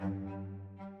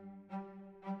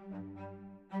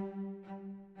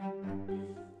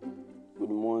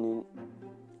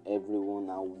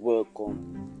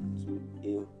welcome to a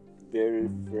very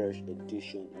fresh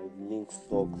edition of Link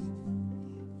Talks,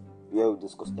 where we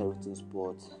discuss everything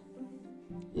sports.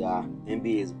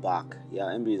 NBA is back.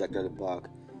 NBA is actually back.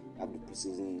 We have the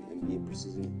preseason, NBA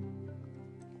preseason.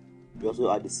 We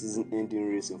also had the season-ending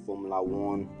race in Formula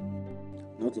One.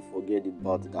 Not to forget the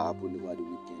bout that happened over the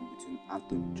weekend between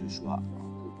Anthony Joshua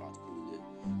and Robert Cole. It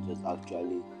was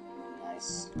actually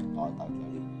nice bout.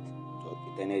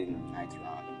 It ended in the ninth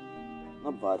round.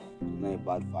 Not bad. Not a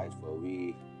bad fight for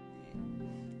we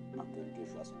Anthony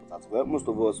Joshua supporters. Well, most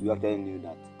of us we actually knew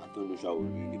that Anthony Joshua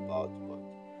would win the bout, but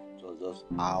it was just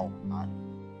how and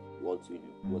what he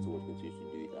was going to use to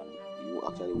do it, and he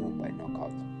actually won by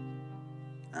knockout.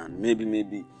 And maybe we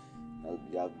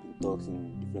have been talks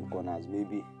in different corners.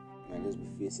 Maybe he might just be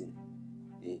facing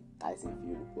a Tyson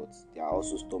Fury, but there are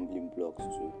also stumbling blocks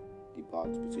to the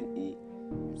bout between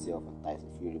himself and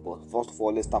Tyson Fury. But first of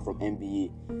all, let's start from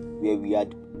NBA, where we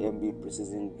had NBA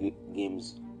preseason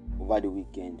games over the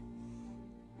weekend.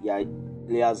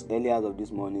 Earlier of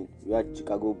this morning, we had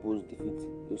Chicago Bulls defeat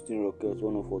Houston Rockets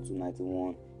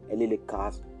 104-91. LA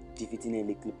Lakers defeating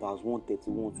LA Clippers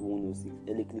 131-106.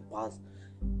 LA Clippers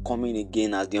coming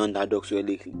again as the underdogs to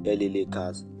LA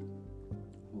Lakers.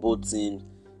 Both teams,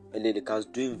 LA Lakers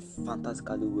doing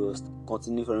fantastically well,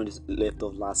 continuing from the left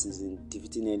of last season,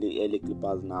 defeating LA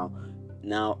Clippers now.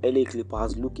 Now LA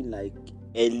Clippers looking like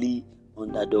early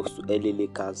underdogs to LA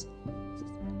Lakers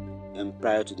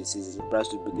prior to the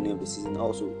beginning of the season.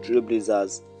 Also,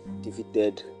 Trailblazers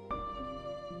defeated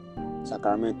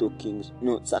Sacramento Kings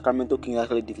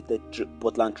actually defeated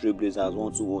Portland Trailblazers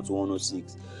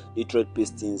 121-106. Detroit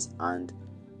Pistons and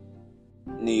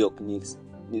New York Knicks.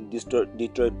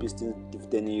 Detroit Pistons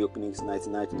defeated New York Knicks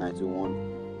 99-91.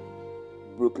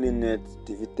 Brooklyn Nets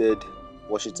defeated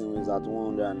Washington Wizards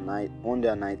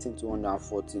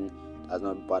 119-114. That's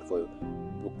not bad for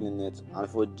Brooklyn Nets. And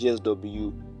for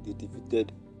GSW, they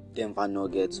defeated Denver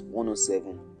Nuggets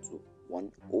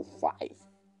 107-105.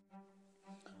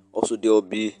 Also, there will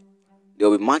be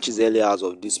matches early hours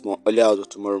of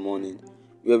tomorrow morning,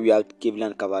 where we have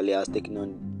Cleveland Cavaliers taking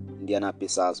on Indiana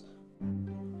Pacers,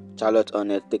 Charlotte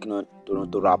Hornets taking on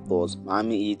Toronto Raptors,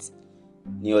 Miami Heat,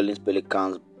 New Orleans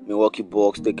Pelicans, Milwaukee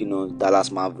Bucks taking on Dallas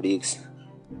Mavericks,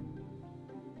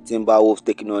 Timberwolves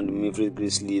taking on the Memphis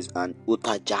Grizzlies, and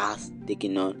Utah Jazz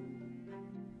taking on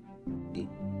the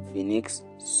Phoenix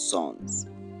Suns.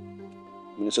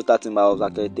 Minnesota Timberwolves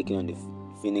actually taking on the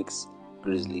Phoenix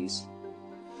Grizzlies,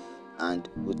 and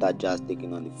Utah Jazz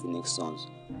taking on the Phoenix Suns.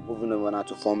 Moving over now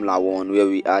to Formula One, where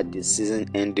we had the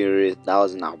season-ending race that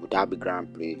was in Abu Dhabi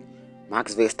Grand Prix.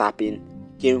 Max Verstappen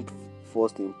came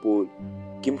first in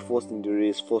the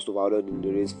race, first overall in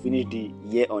the race, finished the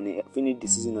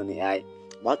season on a high.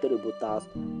 Valtteri Bottas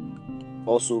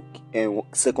also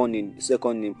second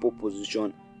in pole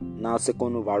position, now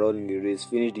second overall in the race,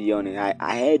 finished the year on a high,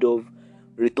 ahead of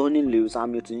returning Lewis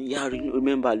Hamilton.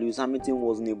 Remember, Lewis Hamilton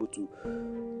wasn't able to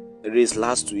race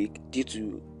last week due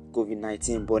to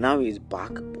COVID-19, but now he's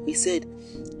back. He said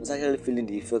he's actually feeling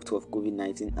the effect of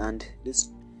COVID-19, and this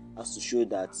has to show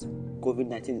that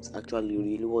COVID-19 is actually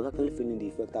real. He was actually feeling the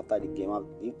effect after the game,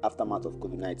 aftermath of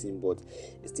COVID-19, but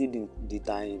it still didn't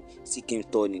deter him. He came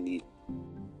third in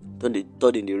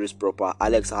the race proper.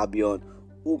 Alex Albon,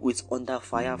 who is under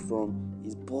fire from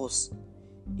his boss.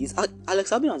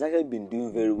 Alex Albon has actually been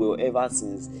doing very well ever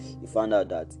since he found out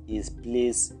that his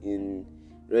place in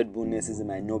Red Bull next season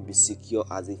might not be secure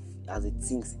as it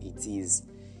thinks it is.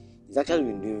 He's actually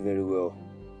been doing very well.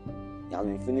 He has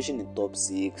been finishing in top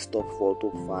 6, top 4,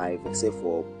 top 5, except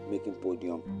for making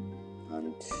podium,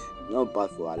 and not bad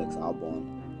for Alex Albon.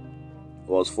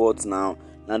 He was 4th now.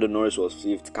 Lando Norris was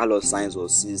 5th. Carlos Sainz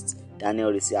was 6th.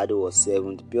 Daniel Ricciardo was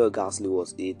 7th. Pierre Gasly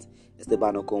was 8th.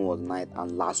 Esteban Ocon was 9th,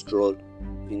 and Lance Stroll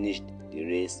finished the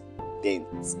race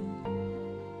 10th.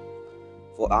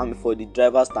 For the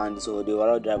driver standings, or the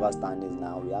overall driver standings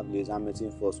now, we have Lewis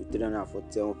Hamilton first with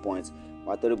 347 points,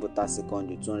 Valtteri Bottas second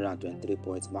with 223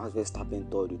 points, Max Verstappen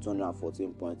third with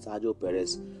 214 points, Sergio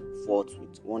Perez fourth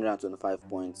with 125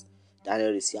 points,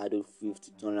 Daniel Ricciardo fifth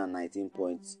with 219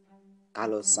 points,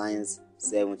 Carlos Sainz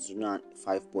seventh with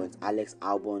 205 points, Alex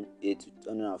Albon eighth with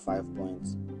 205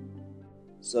 points.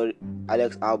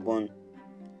 Alex Albon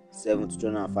 7th to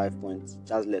 205 points,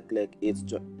 Charles Leclerc 8th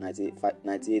to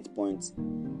 98 points,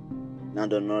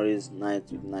 Lando Norris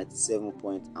 9th with 97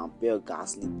 points, and Pierre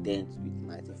Gasly 10th with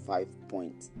 95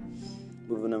 points.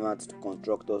 Moving over to the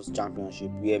Constructors'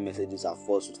 Championship, where Mercedes are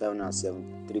first with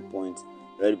 573 points,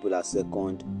 Red Bull are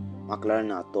second,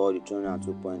 McLaren are third with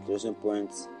 202 points, Racing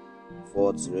Points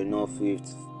 4th, Renault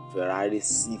 5th, Ferrari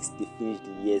 6th. They finished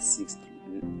the year 6th,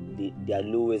 their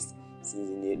lowest since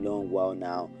in a long while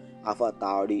now. Alpha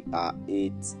Tauri are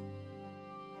 8th,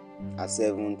 at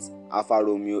 7th, Alfa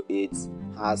Romeo 8th,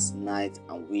 Haas 9th,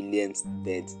 and Williams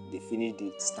 10th. They finished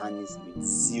the standings with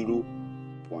 0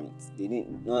 points.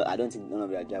 I don't think none of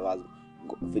their drivers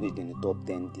finished in the top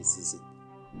 10 this season.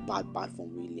 Bad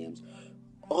from Williams.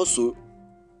 Also,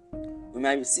 we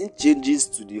might be seeing changes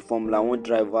to the Formula 1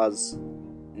 drivers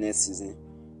next season.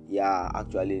 Yeah,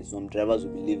 actually, some drivers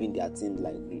will be leaving their team,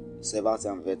 like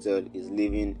Sebastian Vettel is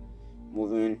leaving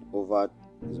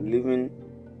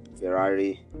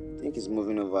Ferrari. I think he's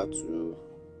moving over to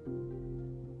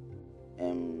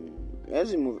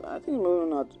where's he moving? I think he's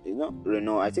moving out. It's not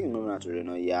Renault. I think he's moving out to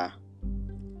Renault. Yeah.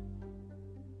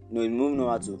 No, he's moving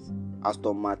over to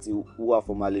Aston Martin, who are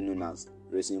formerly known as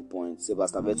Racing Point.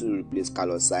 Sebastian Vettel will replace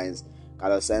Carlos Sainz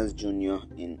Jr.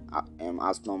 in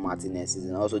Aston Martin next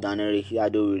season. Also, Daniel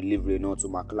Ricciardo will leave Renault to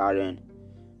McLaren,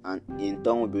 and in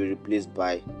turn will be replaced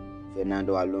by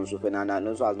Fernando Alonso. Fernando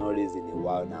Alonso has not raced in a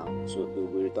while now, so he will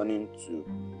be returning to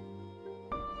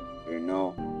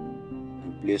Renault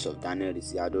in place of Daniel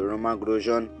Ricciardo. Romain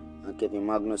Grosjean and Kevin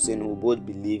Magnussen will both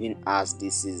be leaving us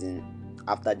this season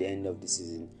after the end of the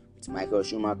season, with Mick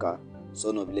Schumacher,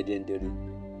 son of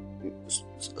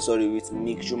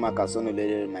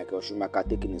legendary Michael Schumacher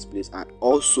taking his place, and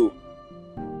also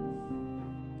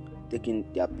taking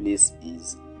their place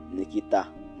is Nikita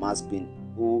Mazepin,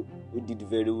 who did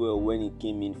very well when he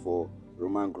came in for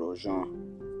Romain Grosjean.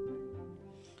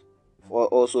 For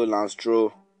also Lance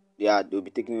Stroll, they'll be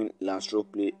taking Lance Stroll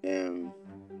they'll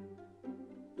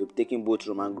be taking both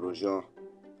Romain Grosjean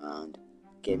and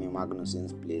Kevin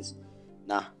Magnussen's place.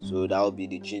 So that will be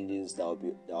the changes that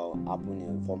will happen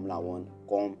in Formula 1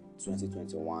 come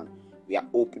 2021. We are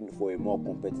hoping for a more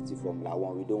competitive Formula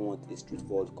 1. We don't want a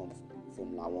straightforward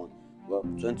Formula 1. Well,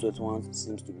 2021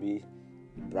 seems to be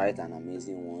a bright and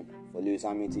amazing one for Lewis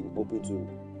Hamilton, hoping to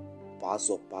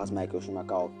surpass Michael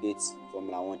Schumacher of 8th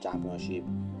Formula 1 championship.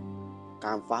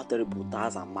 Can Valtteri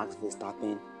Bottas and Max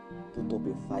Verstappen put up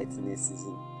a fight next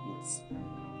season?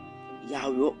 We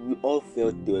all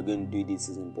felt they were going to do it this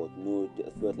season, but no, they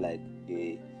felt like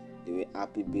they were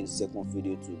happy being second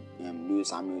fiddle to Lewis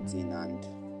Hamilton, and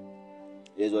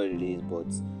that's what it is. But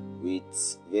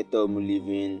with Vettel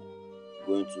leaving,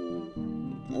 going to,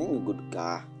 I think, a good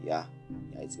car. Yeah,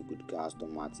 it's a good car.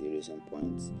 Aston Martin Racing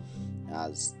Point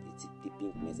has the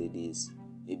pink Mercedes.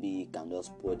 Maybe he can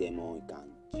just pour them on, he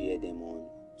can cheer them on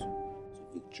to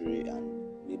victory,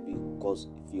 and maybe cause a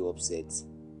few upsets.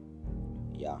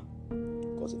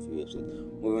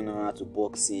 Moving on to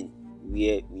boxing,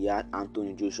 where we had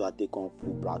Anthony Joshua take on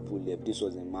Brad Pulev. This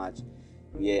was a match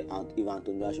where if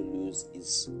Anthony Joshua lose,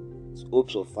 his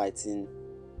hopes of fighting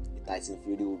Tyson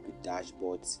Fury will be dashed,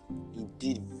 but he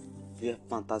did very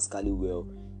fantastically well.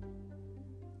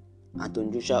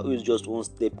 Anthony Joshua, who is just one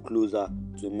step closer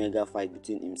to a mega fight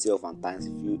between himself and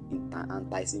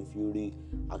Tyson Fury,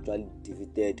 actually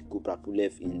defeated Kubrat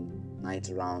Pulev in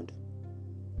 9th round.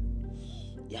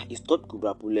 He stopped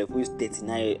Kubrat Pulev, who is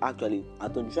 39. Actually,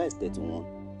 Anthony Joshua is 31.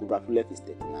 Kubrat Pulev is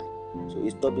 39. So he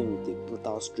stopped him with a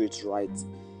brutal straight right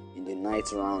in the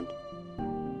 9th round.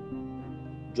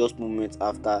 Just moments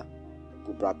after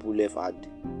Kubrat Pulev had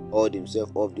hauled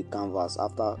himself off the canvas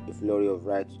after a flurry of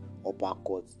right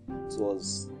uppercuts. It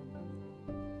was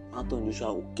Anthony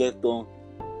Joshua who kept on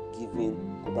giving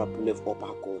Kubrat Pulev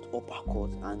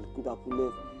uppercut, and Kubrat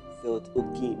Pulev felt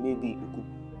okay, maybe he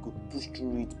could push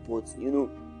through it, but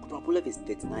Kubrat Pulev is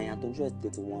 39, Anthony Joshua is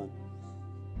 31.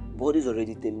 Body is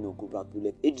already telling Kubrat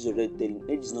Pulev, age is already telling,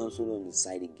 age is not solo on the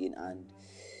side again, and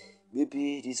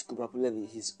maybe this Kubrat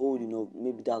Pulev is old enough.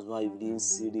 Maybe that's why you didn't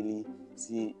really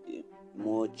see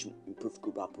much improved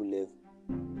Kubrat Pulev.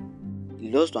 He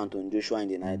lost to Anthony Joshua in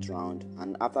the 9th round,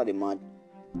 and after the match,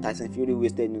 Tyson Fury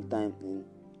wasted no time in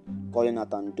calling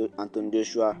out Anthony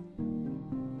Joshua.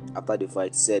 After the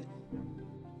fight, he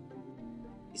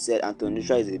said Anthony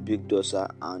Joshua is a big doser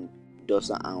and is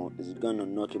going to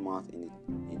knock him out in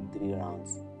 3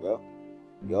 rounds. Well,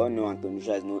 we all know Anthony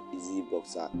Joshua is no easy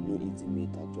boxer, no easy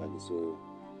mate actually, so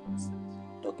it's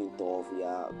talking tough,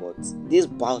 but this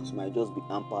bout might just be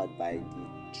hampered by the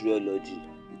trilogy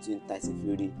between Tyson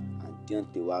Fury and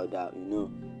Deontay Wilder.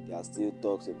 There are still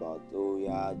talks about,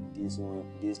 there's a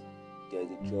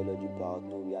trilogy bout,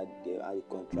 we had a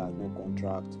contract, no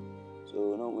contract, so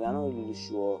we are not really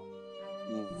sure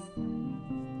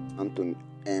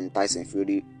if Tyson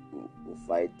Fury will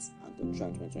fight Anthony Joshua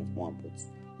in 2021, but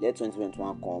let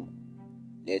 2021 come,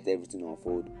 let everything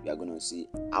unfold. We are going to see.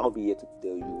 I'll be here to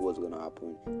tell you what's going to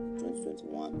happen in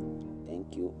 2021.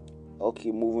 Thank you.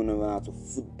 Okay, moving on now to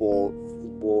football,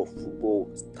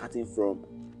 starting from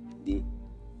the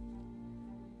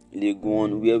League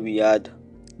One, where we had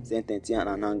Saint-Etienne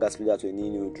and Angers split to a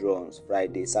 0-0 draw on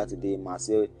Friday. Saturday,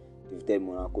 Marseille defeated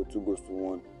Monaco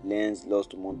 2-1. Lens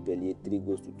lost to Montpellier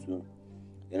 3-2.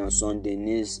 Then on Sunday,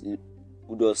 Nice,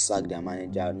 who just sacked their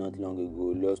manager not long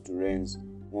ago, lost to Rennes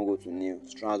 1-0.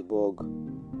 Strasbourg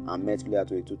and Metz played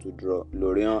to a 2-2 draw.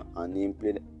 Lorient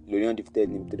defeated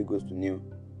Nîmes 3-0.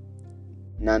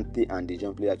 Nantes and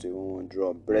Dijon played to a 1-1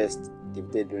 draw. Brest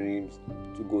defeated Reims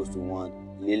 2-1.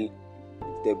 Lille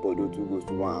defeated Bordeaux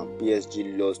 2-1. And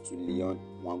PSG lost to Lyon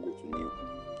 1-0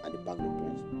 at the Parc des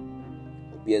Princes.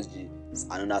 For PSG, it's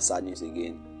another sad news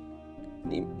again.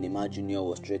 Neymar Jr.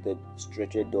 was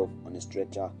stretchered off on a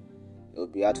stretcher. It will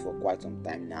be out for quite some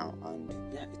time now, and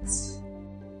yeah, it's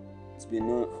been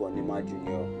known for Neymar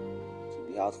Jr.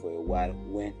 to be out for a while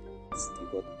when he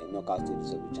got a knockout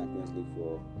stages of the Champions League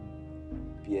for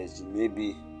PSG.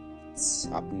 Maybe it's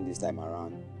happening this time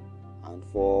around. And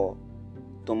for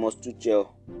Thomas Tuchel,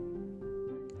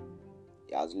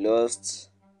 he has lost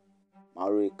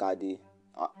Mauro Icardi.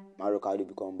 Mauro Icardi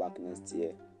will come back next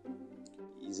year.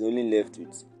 He's only left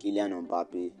with Kylian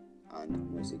Mbappe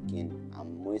and Moise Kean.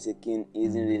 And Moise Kean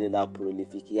isn't really that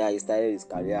prolific. Yeah, he started his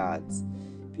career at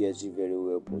PSG very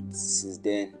well, but since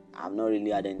then, I've not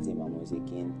really had anything about Moise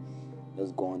Kean.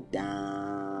 Just gone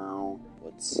down.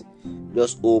 But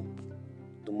just hope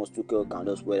Thomas Tuchel can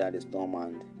just weather the storm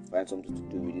and find something to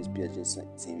do with this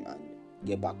PSG team and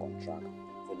get back on track.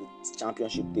 For the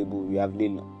championship table, we have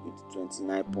Lille with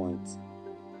 29 points.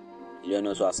 Lyon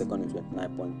also are second with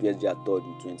 29 points. PSG are third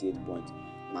with 28 points.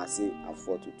 Marseille are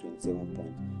fourth with 27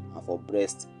 points. And for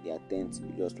Brest, they are 10th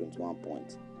with just 21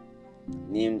 points.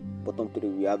 Nîmes, bottom three,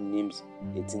 we have Nîmes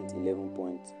 18th, 11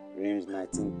 points. Reims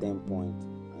 19th, 10 points.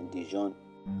 And Dijon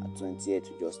at 28th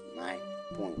with just 9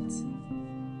 points.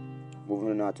 Moving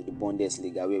on now to the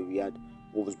Bundesliga, where we had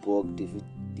Wolfsburg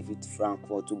defeat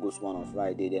Frankfurt 2-1 on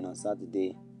Friday. Then on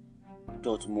Saturday,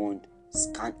 Dortmund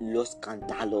lost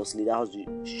scandalously. That was the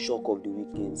shock of the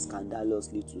weekend.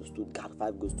 Scandalously to Stuttgart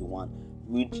 5-1,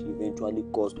 which eventually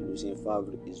cost Lucien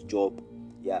Favre his job.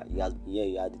 Yeah, he had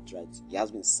it right. He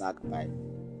has been sacked by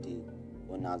the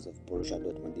owners of Borussia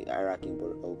Dortmund, the hierarchy of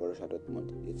Borussia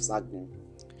Dortmund. They've sacked him.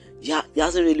 Yeah, he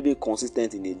hasn't really been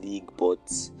consistent in the league, but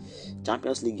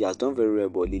Champions League he has done very well,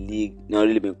 but the league not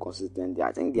really been consistent.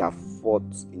 I think they are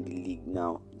fourth in the league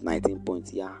now, 19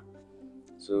 points. Yeah,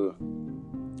 so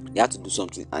they had to do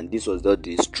something, and this was not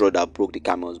the straw that broke the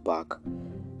camel's back.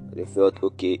 They felt,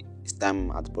 okay, it's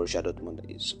time at Borussia Dortmund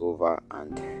is over,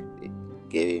 and they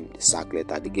gave him the sack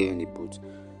letter. They gave him the boot.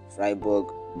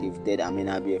 Freiburg defeated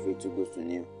Arminia BFA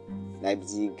 2-0.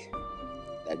 Leipzig,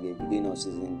 at the beginning of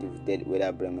season, defeated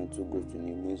Werder Bremen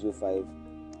 2-0. Mainz 05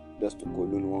 lost to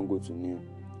Cologne 1-0.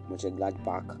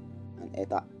 Mönchengladbach and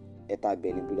Hertha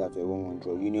Berlin played out to a 1-1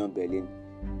 draw. Union Berlin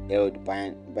held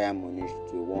Bayern Munich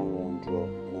to a 1-1 draw.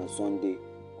 And on Sunday,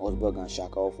 Augsburg and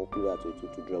Schalke also played out to a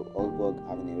 2-2 draw. Augsburg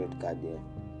having a red card there.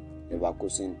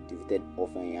 Leverkusen defeated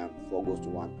Hoffenheim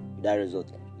 4-1. With that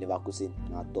result, Leverkusen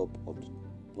are top of the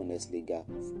Bundesliga.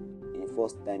 In the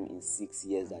first time in 6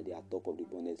 years that they are top of the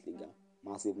Bundesliga.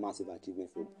 Massive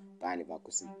achievement for Bayern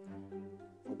Leverkusen.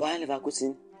 For Bayern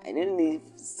Leverkusen, I didn't really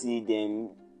see them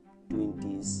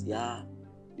doing this. Yeah,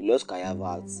 they lost Kai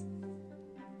Havertz,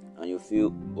 and you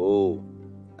feel, oh,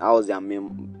 that was their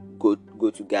main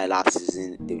go-to guy last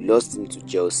season. They lost him to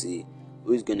Chelsea.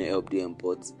 Who is going to help them?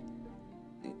 But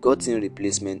they got in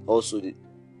replacement. Also, they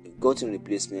got in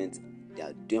replacement. They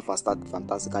are doing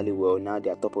fantastically well. Now they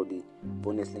are top of the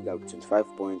Bundesliga with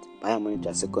 25 points. Bayern Munich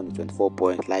are second with 24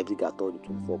 points. Leipzig are third with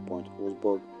 24 points.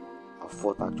 Wolfsburg are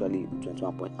fourth actually with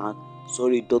 21 points. And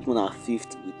Dortmund are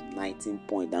fifth with 19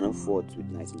 points. They are not fourth with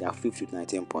 19. They are fifth with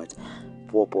 19 points.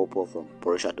 Poor from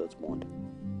Borussia Dortmund.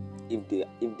 If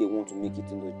they want to make it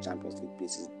into the Champions League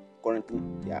places, currently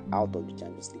they are out of the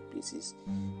Champions League places,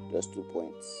 just 2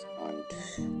 points, and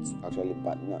it's actually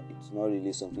bad. No, it's not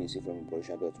really something you see from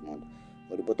Borussia Dortmund.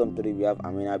 For the bottom three, we have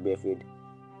Arminia Bielefeld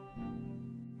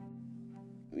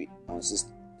on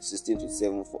 16th with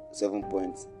 7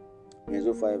 points. Mainz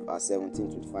 05 are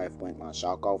 17th with 5 points, and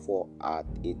Schalke 4 at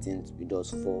 18th with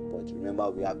just 4 points. Remember,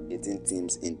 we have 18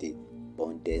 teams in the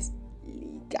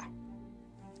Bundesliga.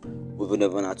 Moving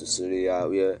over now to Serie A,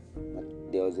 where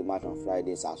there was a match on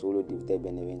Friday. Sassuolo defeated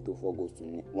Benevento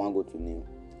 1-0.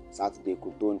 Saturday,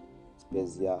 Crotone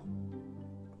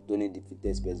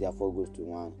defeated Spezia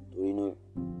 4-1. Torino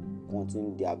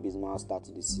continued their abysmal start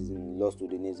to the season. Lost to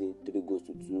Udinese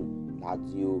 3-2.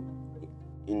 Lazio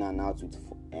in and out with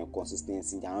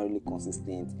consistency. They are not really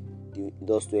consistent. They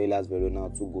lost to Hellas Verona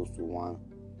 2-1.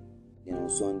 Then on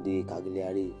Sunday,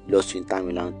 Cagliari lost to Inter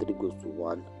Milan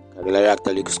 3-1. Cagliari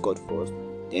actually scored first.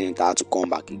 Then it had to come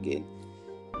back again.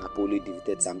 Napoli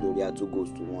defeated Sampdoria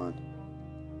 2-1.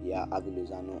 Yeah, Avi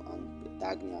Lozano and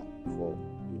Petagna for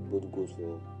both goals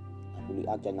for Napoli.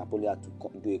 Actually, Napoli had to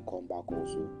do a comeback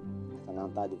also.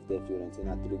 Atalanta defeated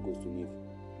Fiorentina 3-0.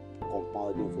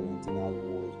 Compounding Fiorentina's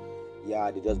woes.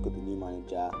 Yeah, they just got a new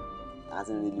manager. It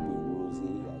hasn't really been rosy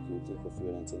like you would think for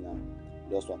Fiorentina.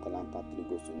 Lost to Atalanta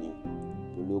 3-0.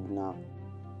 Bologna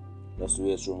lost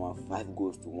to AS Roma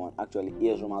 5-1. Actually,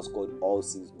 AS Roma scored all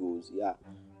 6 goals. Yeah,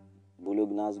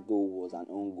 Bologna's goal was an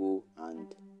own goal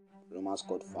and Roma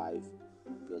scored 5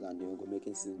 because they were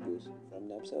making 6 goals from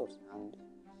themselves and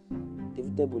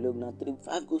defeated Bologna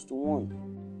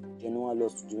 5-1. Genoa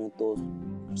lost to Juventus.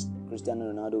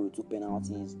 Cristiano Ronaldo with 2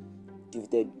 penalties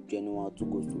defeated Genoa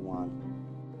 2-1.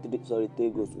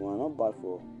 3-1. Not bad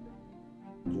for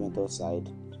Juventus side.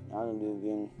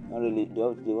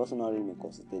 They've also not really been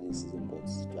consistent this season, but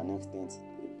to an extent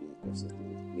they've been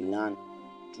consistent. Milan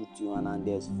 2-2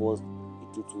 Hernandez forced a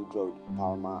 2-2 draw with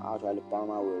Parma. Actually,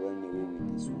 Parma were running away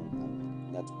with this one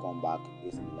and they had to come back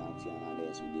against Milan to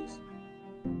Hernandez with this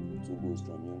 2 goals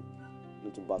from him.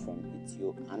 Little back from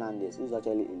Itio Hernandez, who's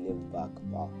actually a left back.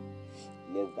 Wow,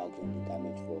 left back can be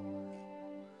damaged for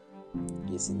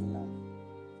AC Milan.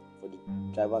 For the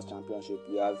Drivers' Championship,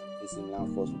 we have AC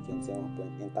Milan first with 27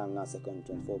 points, Inter Milan second with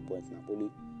 24 points, Napoli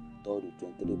third with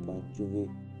 23 points, Juve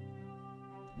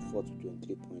fourth with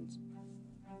 23 points.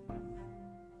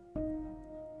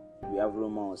 We have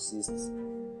Roma on 6th,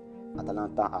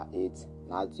 Atalanta at 8th,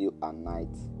 Lazio at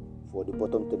 9th. For the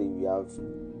bottom 3, we have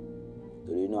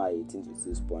Torino at 18th with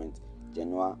 6 points,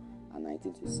 Genoa at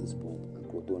 19th with 6 points, and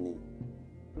Crotone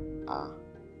at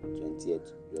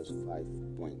 20th just 5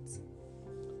 points.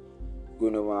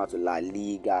 Going over to La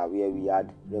Liga, where we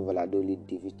had Real Valladolid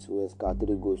defeat Huesca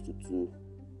 3-2.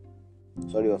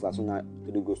 Osasuna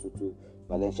 3-2.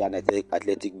 Valencia and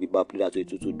Athletic Bilbao played out a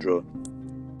 2-2 draw.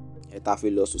 Getafe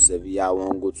lost to Sevilla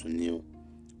 1-0.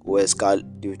 Huesca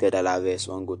defeated Alaves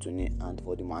 1-0. And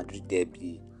for the Madrid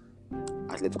derby,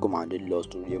 Atletico Madrid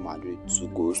lost to Real Madrid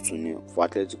 2-0. For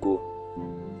Atletico,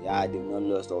 they've not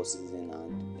lost all season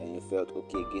and they felt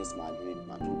okay against Madrid.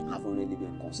 Madrid haven't really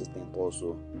been consistent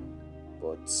also,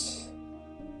 but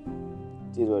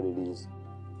it is what it is.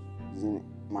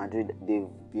 Madrid, they've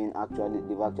actually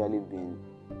been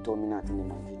dominant in the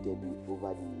Madrid derby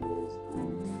over the years,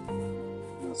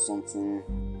 and it's something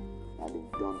that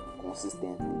they've done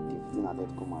consistently, defeating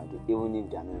Atletico Madrid, even if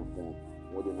they are not in form.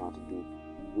 What they know how to do.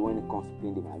 When it comes to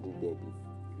playing the Madrid derby,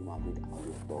 Madrid are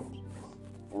always tops.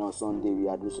 And on Sunday, we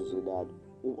had Real Sociedad,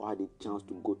 who had a chance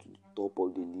to go to the top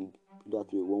of the league.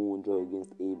 That was a 1-1 draw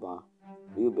against Eibar.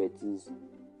 Real Betis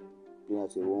played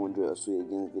at a 1-1 draw also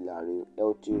against Villarreal.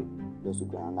 Elche lost to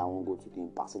Granada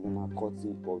 1-2. Barcelona courtesy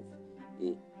of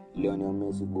a Lionel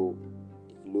Messi goal.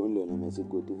 Lionel Messi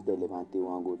goal defeated Levante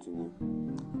 1-2.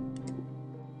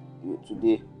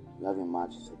 Today, we have a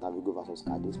match, Celta Vigo versus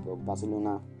Cadiz.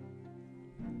 Barcelona,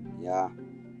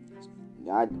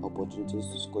 they had opportunities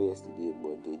to score yesterday,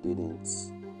 but they didn't.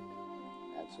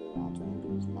 That's why Antoine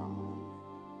Griezmann,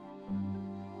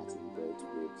 Martin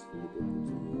Braithwaite,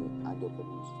 Liverpool had the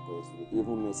opportunity to score yesterday.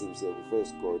 Even Messi himself, before he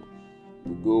scored,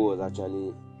 the goal was actually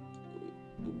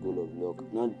a goal of luck.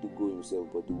 Not the goal himself,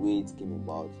 but the way it came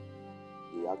about.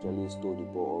 He actually stole the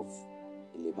ball off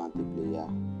a Levante player,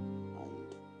 and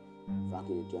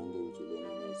Frankie de Jong gave it to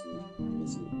Lionel Messi.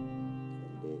 Messi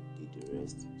did the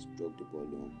rest, struck the ball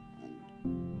home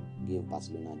and gave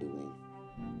Barcelona the win.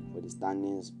 For the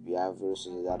standings, we have Real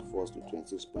Sociedad first with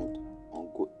 26 points on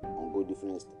goal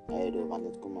difference ahead of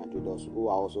Atletico Madrid, who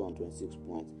are also on 26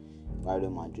 points. Real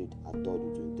Madrid are third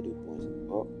with 23 points.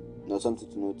 Now something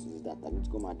to notice is that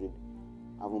Atletico Madrid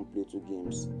haven't played 2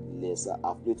 games lesser.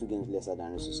 Have played 2 games lesser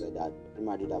than Real Sociedad. Real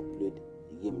Madrid have played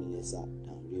a game lesser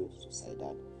than Real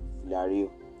Sociedad. Villarreal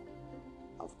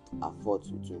are fourth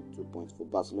with 22 points. For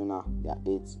Barcelona, they are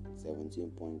 8th,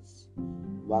 17 points.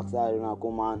 Barca, Ronald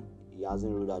Koeman, he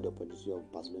hasn't ruled out the opportunity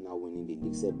of Barcelona winning the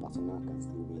league. Said Barcelona can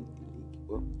still win the league.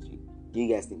 Well, do you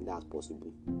guys think that's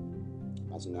possible?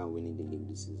 Barcelona winning the league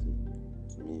this season?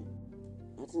 To me,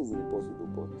 nothing is impossible,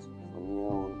 but from here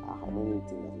on, I don't really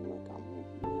think Barcelona can win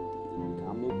the league.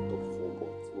 Can make top 4,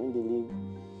 but win the league,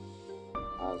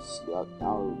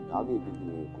 that'll be a big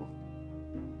miracle.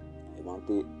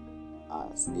 Levante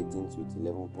at 18th with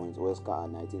 11 points, Huesca at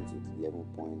 19th with 11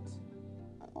 points,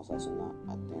 and Osasuna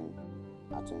at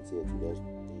 20th with just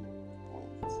 10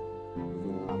 points.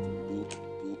 Moving on to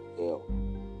EPL,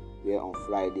 where on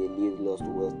Friday, Leeds lost to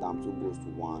West Ham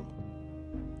 2-1.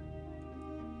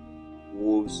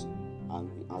 Wolves and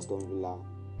Aston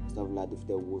Villa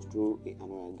defeated Wolves through a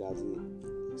Anwar Ghazi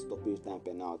stoppage time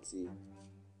penalty,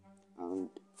 and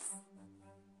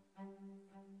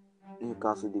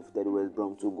Newcastle defeated West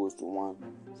Brom 2-1.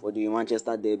 For the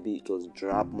Manchester derby, it was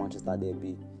drab Manchester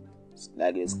derby.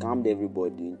 Like they scammed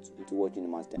everybody into watching the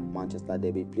Manchester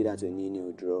derby. Played at a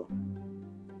 0-0 draw.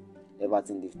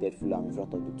 Everton defeated Fulham in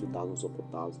front of the 2,000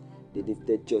 supporters. They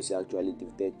defeated Chelsea,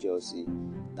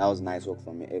 That was nice work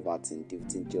from Everton,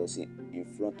 defeating Chelsea in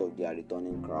front of their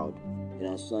returning crowd. Then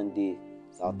on Sunday,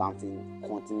 Southampton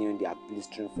continuing their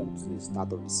blistering from the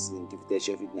start of the season, defeated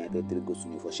Sheffield United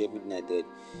 3-0. For Sheffield United,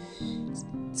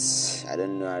 I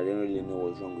don't really know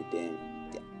what's wrong with them.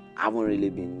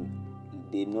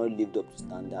 They've not lived up to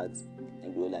standards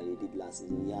like they did last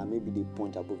season. Yeah, maybe they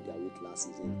punch above their weight last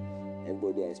season.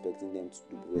 Everybody are expecting them to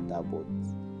do better, but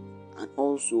and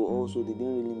also they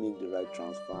didn't really make the right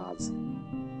transfers.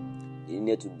 They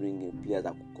needed to bring in players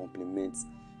that could complement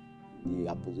the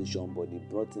opposition, but they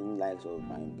brought in likes of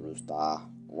Ryan Brewster.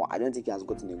 Well, I don't think he has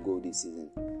gotten a goal this season.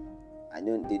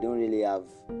 They don't really have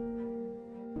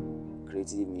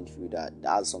creative midfielder.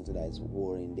 That's something that is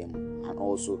worrying them. And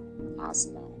also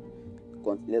Arsenal.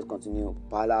 Let's continue.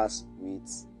 Palace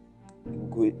with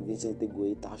Vicente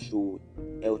Guaita show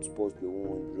health sports play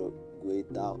 100.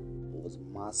 Guaita was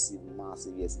massive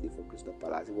yesterday for Crystal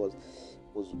Palace.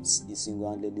 He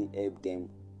single-handedly helped them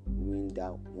win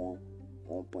that one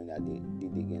point that they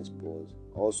did against Spurs.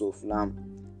 Also, Fulham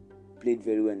played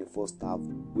very well in the first half.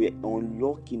 We were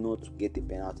unlucky not to get a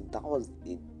penalty. That was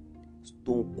a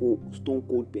stone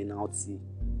cold penalty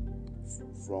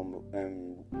from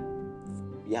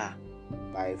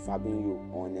by Fabinho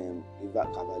on Iva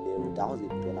Cavallero. That was a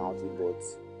penalty, but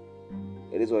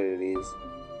it is what it is.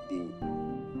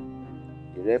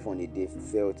 The ref on the day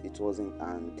felt it wasn't,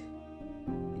 and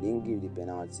he didn't give the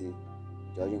penalty.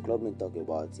 Jurgen Klopp didn't talk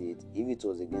about it. If it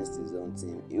was against his own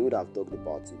team, he would have talked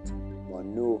about it. But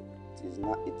no, it is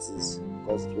not. It is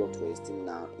because it worked for his team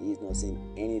now. He is not saying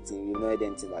anything. We've not heard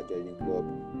anything about Jurgen Klopp.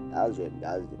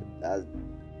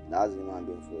 That's human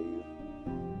being for you.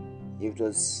 If it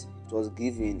was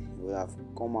given, he would have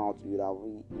come out. He would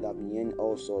have been hearing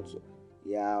all sorts.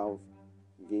 Yeah,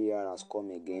 VAR has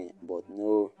come again, but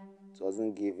no, it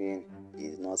wasn't given.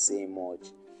 He's not saying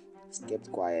much. He's kept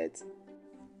quiet.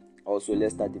 Also,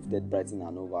 Leicester defeated Brighton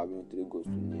and Hove, having 3-0.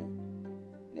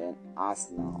 Then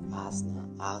Arsenal.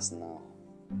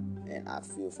 And I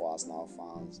feel for Arsenal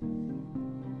fans.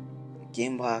 They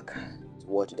came back to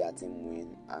watch their team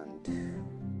win, and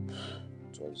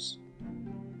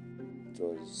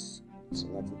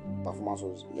performance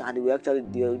was. Yeah, they were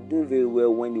doing very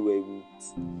well when they were with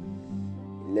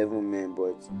 11 men,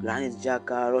 but Granit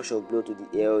Xhaka rush of blow to the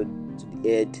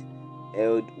head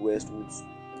held Westwood.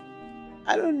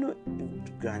 I don't know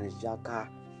if Granit Xhaka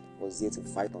was there to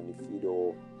fight on the field,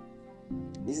 or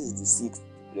this is the 6th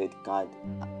red card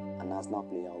an Arsenal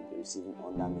player will be receiving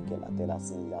under Mikel Arteta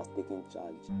since he has taken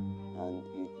charge. And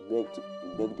you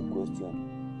beg the question,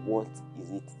 what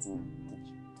is it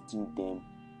teaching them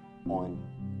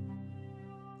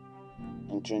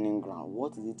in training ground?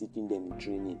 What is it teaching them in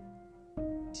training?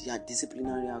 Their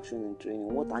disciplinary actions in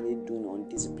training. What are they doing on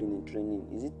discipline in training?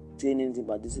 Is it training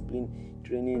about discipline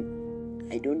training?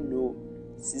 I don't know.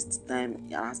 6th time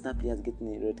Arsenal players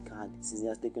getting a red card since he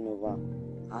has taken over.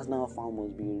 Arsenal fan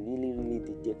must be really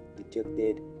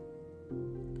dejected.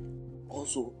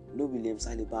 Also, no William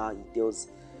Saliba. There was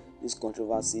this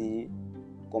controversy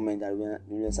comment that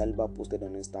William Saliba posted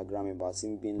on Instagram about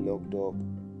him being locked up.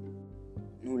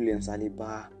 No William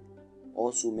Saliba.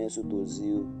 Also Mesut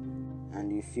Ozil.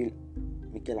 And you feel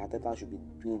Mikel Arteta should be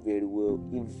doing very well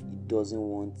if he doesn't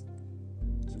want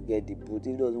to get the boot,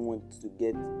 if he doesn't want to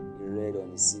get the red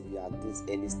on his CV at this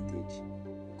early stage,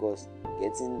 because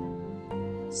getting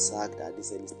sacked at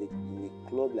this early stage in a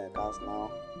club like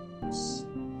Arsenal,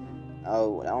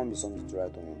 that won't be something to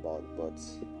write home about. But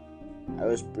I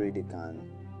just pray they can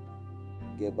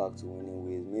get back to winning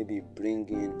ways. Maybe bring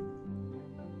in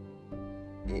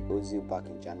Ozil back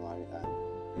in January, and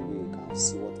maybe we can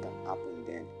see what can happen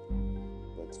then.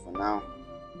 But for now,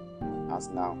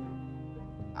 Arsenal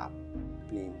are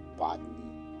playing badly.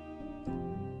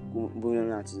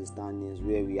 Moving on to the standings,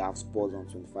 where we have Spurs on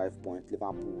 25 points,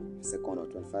 Liverpool second on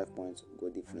 25 points, goal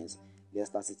difference.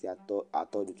 Leicester City are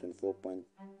third with 24 points,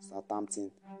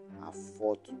 Southampton are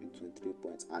fourth with 23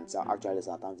 points. And actually,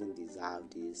 Southampton deserve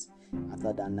this.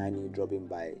 After that 9-0 dropping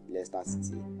by Leicester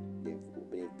City,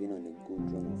 they've been on a good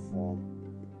run of form.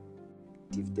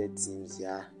 Gifted teams,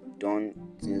 done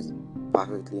things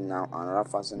perfectly now. And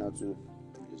Rafa Arsenal too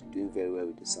is doing very well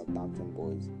with the Southampton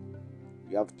boys.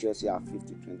 We have Chelsea at 5th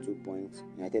with 22 points,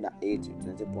 United at 8th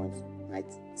with 20 points,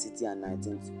 City at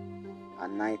 19th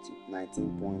with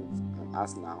 19 points, and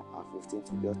Arsenal at 15th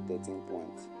with just 13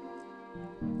 points.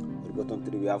 For the bottom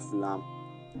three, we have Fulham,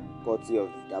 courtesy of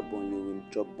that Burnley win,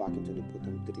 dropped back into the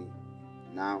bottom three.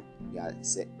 Now they are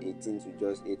 18th with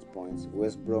just 8 points.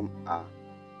 West Brom are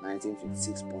 19th with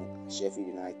 6 points. Sheffield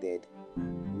United,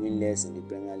 winless in the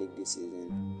Premier League this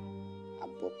season, at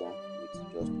bottom with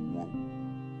just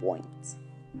 1 point.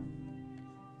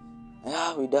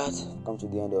 With that, come to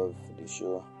the end of the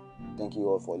show. Thank you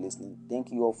all for listening.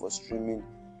 Thank you all for streaming.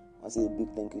 I say a big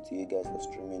thank you to you guys for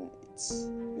streaming. It's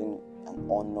been an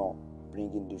honor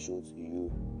bringing the show to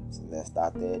you since I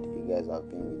started. You guys have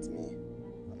been with me.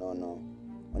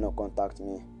 When you contact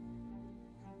me,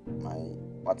 my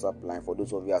WhatsApp line for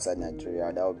those of you outside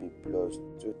Nigeria, that will be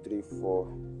 +234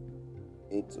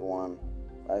 81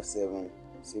 57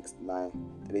 69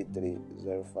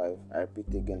 3305. I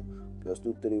repeat again,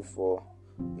 +234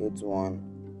 81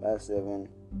 57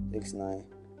 69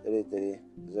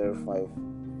 3305.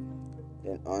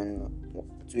 Then on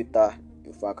Twitter,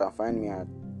 if I can find me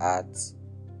at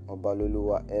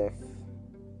Obaloluwa F,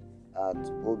 at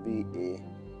OBALOLUWAF,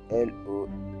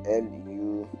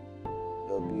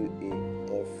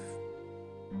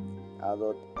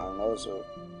 and also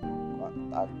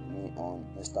contact me on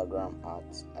Instagram at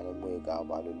Adegboyega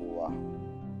Obaloluwa.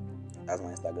 That's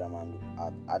my Instagram handle,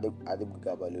 at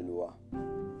Adegboyega Obaloluwa,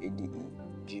 ADEGBOYEGA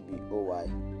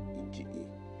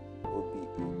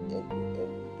OBALOLUWA.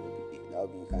 Now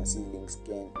you can see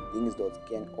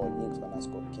links.ken or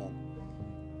links_ken.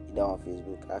 Either on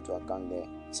Facebook, I have to account there.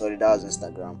 Sorry, that was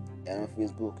Instagram. And on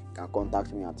Facebook, you can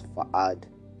contact me at Fahad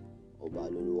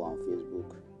Obaloluwa on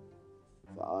Facebook.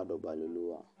 Fahad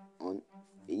Obaloluwa on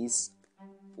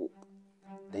Facebook.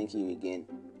 Thank you again.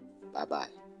 Bye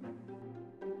bye.